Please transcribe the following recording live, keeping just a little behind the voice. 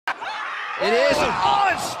It is. Oh,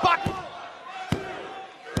 it's spot.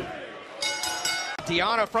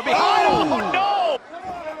 Deonna from behind. Oh, no!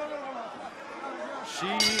 She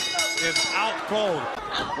is out cold.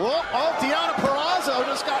 Oh, Deonna Purrazzo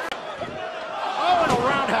just got... Oh, and a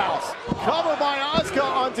roundhouse. Cover by Asuka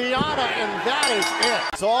on Deonna, and that is it.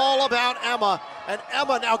 It's all about Emma, and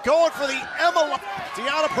Emma now going for the Emma.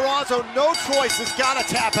 Deonna Purrazzo, no choice, has got to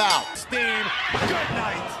tap out. Steam, good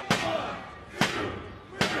night.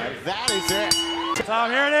 And that is it. So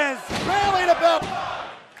here it is. Bayley to belt.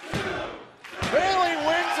 Bayley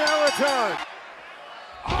wins in return.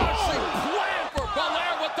 For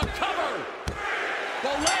Belair with the cover.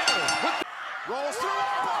 Belair with the... Rolls through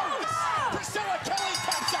elbows. Priscilla Kelly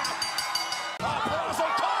taps out. Purrazzo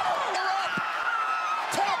caught her. They're up.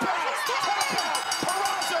 Tap out.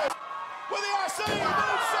 Purrazzo with the RC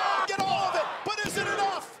moonsault. Get all of it. But is it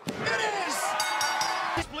enough? It is.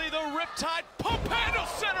 The Riptide pump handle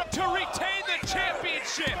center to retain the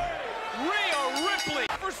championship. Rhea Ripley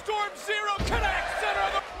for Storm Zero connect center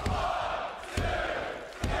of the...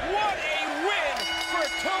 What a win for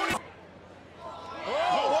Tony.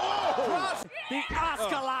 The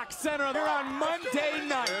Oscar Lock Center here on Monday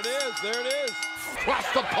night. There it is, there it is.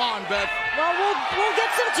 Cross the pond, Beth. Well, we'll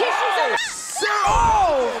get some tissues.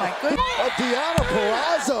 Oh, my goodness. Deonna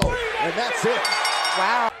Purrazzo, and that's it.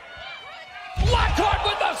 Wow. Blackheart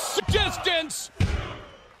with the distance.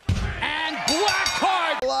 And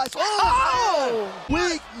Blackheart. Oh!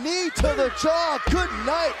 Weak knee to the jaw. Good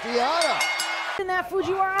night, Deonna. In that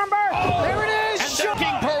Fujiwara armbar. There it is. And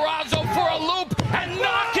knocking Purrazzo for a loop. And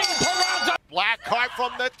knocking Purrazzo. Blackheart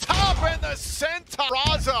from the top and the center.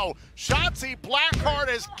 Purrazzo. Shotzi Blackheart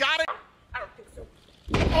has got it. I don't think so.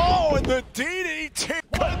 Oh, and the DDT.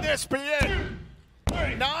 Could this be it?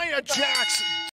 Nia Jax